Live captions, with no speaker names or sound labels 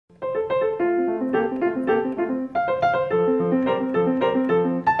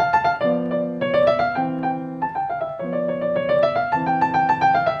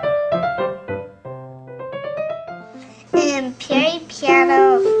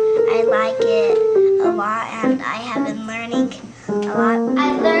lot, and I have been learning a lot.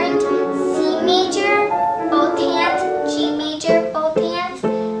 I learned C major, both hands, G major, both hands,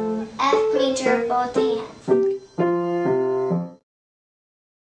 F major, both hands.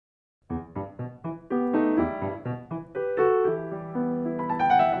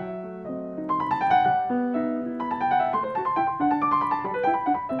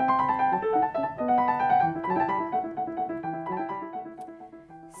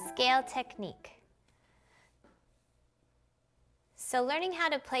 Scale technique. So learning how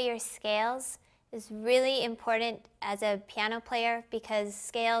to play your scales is really important as a piano player because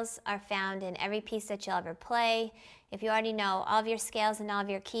scales are found in every piece that you'll ever play. If you already know all of your scales and all of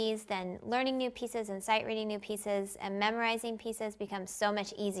your keys, then learning new pieces and sight reading new pieces and memorizing pieces becomes so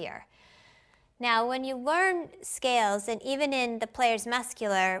much easier. Now, when you learn scales, and even in the player's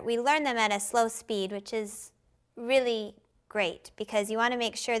muscular, we learn them at a slow speed, which is really great because you want to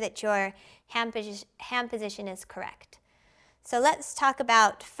make sure that your hand position is correct. So let's talk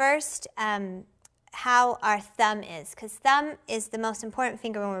about first how our thumb is, because thumb is the most important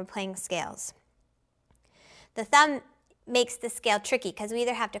finger when we're playing scales. The thumb makes the scale tricky because we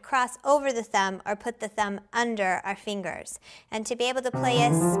either have to cross over the thumb or put the thumb under our fingers. And to be able to play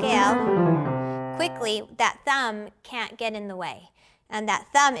a scale quickly, that thumb can't get in the way. And that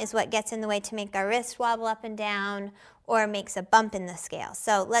thumb is what gets in the way to make our wrist wobble up and down or makes a bump in the scale.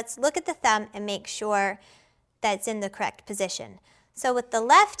 So let's look at the thumb and make sure that it's in the correct position. So with the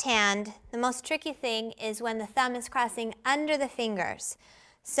left hand, the most tricky thing is when the thumb is crossing under the fingers.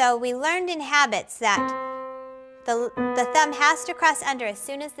 So we learned in habits that the thumb has to cross under as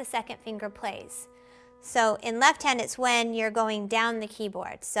soon as the second finger plays. So in left hand, it's when you're going down the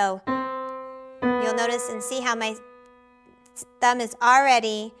keyboard. So you'll notice and see how my thumb is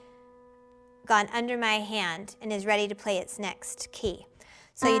already gone under my hand and is ready to play its next key.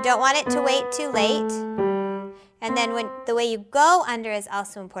 So you don't want it to wait too late. And then the way you go under is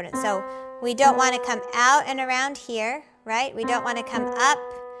also important. So we don't want to come out and around here, right? We don't want to come up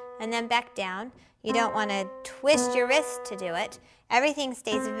and then back down. You don't want to twist your wrist to do it. Everything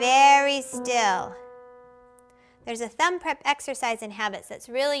stays very still. There's a thumb prep exercise in habits that's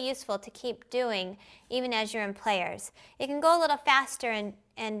really useful to keep doing even as you're in players. It can go a little faster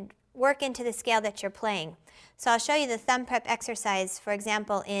and work into the scale that you're playing. So I'll show you the thumb prep exercise, for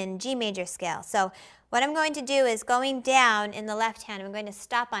example, in G major scale. So what I'm going to do is going down in the left hand, I'm going to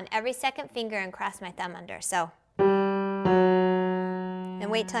stop on every second finger and cross my thumb under. So,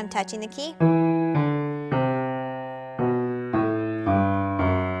 and wait till I'm touching the key.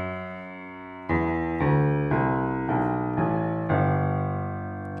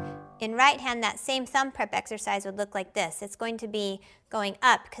 In right hand, that same thumb prep exercise would look like this. It's going to be going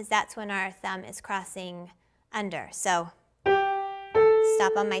up because that's when our thumb is crossing under. So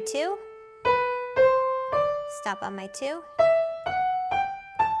stop on my 2, stop on my 2.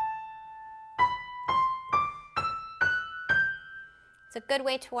 It's a good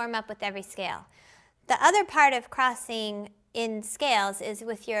way to warm up with every scale. The other part of crossing in scales is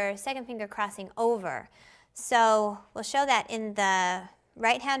with your second finger crossing over. So we'll show that in the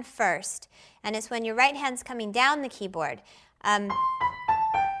right hand first, and it's when your right hand's coming down the keyboard.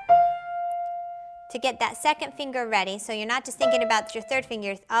 To get that second finger ready, so you're not just thinking about your third finger,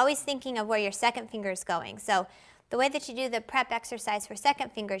 you're always thinking of where your second finger is going. So the way that you do the prep exercise for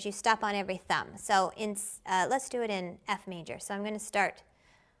second fingers, you stop on every thumb. So let's do it in F major. So I'm going to start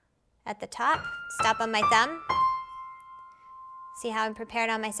at the top, stop on my thumb. See how I'm prepared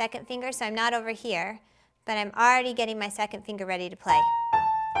on my second finger? So I'm not over here, but I'm already getting my second finger ready to play.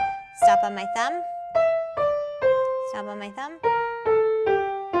 Stop on my thumb, stop on my thumb.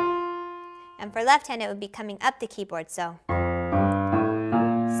 And for left hand, it would be coming up the keyboard, so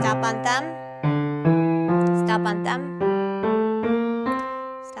stop on thumb, stop on thumb,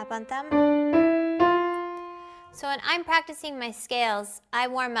 stop on thumb. So when I'm practicing my scales, I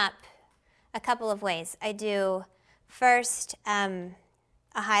warm up a couple of ways. I do first a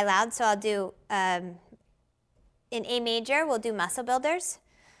high loud, so I'll do, in A major, we'll do muscle builders.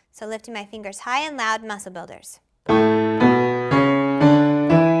 So lifting my fingers high and loud, muscle builders.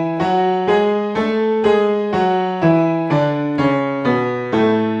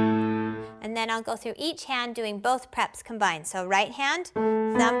 And then I'll go through each hand doing both preps combined. So right hand,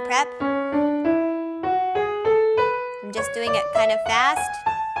 thumb prep. I'm just doing it kind of fast.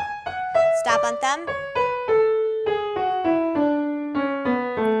 Stop on thumb.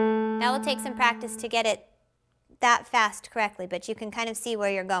 That will take some practice to get it that fast correctly, but you can kind of see where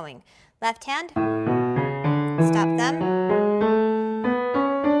you're going. Left hand, stop thumb.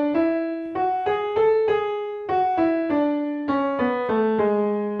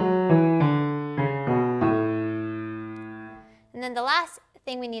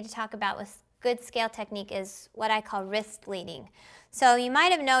 need to talk about with good scale technique is what I call wrist leading. So you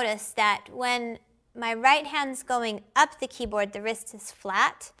might have noticed that when my right hand's going up the keyboard, the wrist is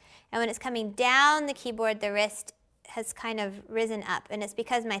flat, and when it's coming down the keyboard, the wrist has kind of risen up, and it's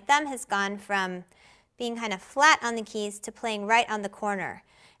because my thumb has gone from being kind of flat on the keys to playing right on the corner.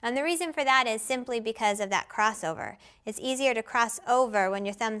 And the reason for that is simply because of that crossover. It's easier to cross over when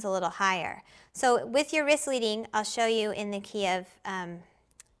your thumb's a little higher. So with your wrist leading, I'll show you in the key of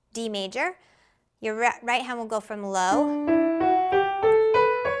D major. Your right hand will go from low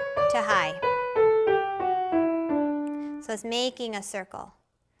to high. So it's making a circle.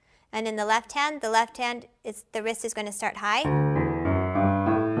 And in the left hand, the wrist is going to start high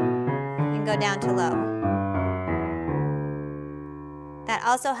and go down to low. That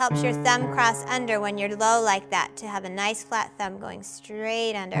also helps your thumb cross under when you're low like that, to have a nice flat thumb going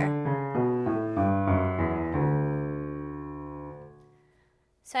straight under.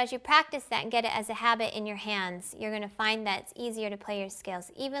 So as you practice that and get it as a habit in your hands, you're going to find that it's easier to play your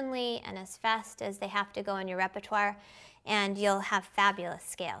scales evenly and as fast as they have to go in your repertoire, and you'll have fabulous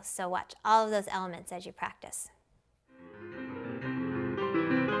scales. So watch all of those elements as you practice.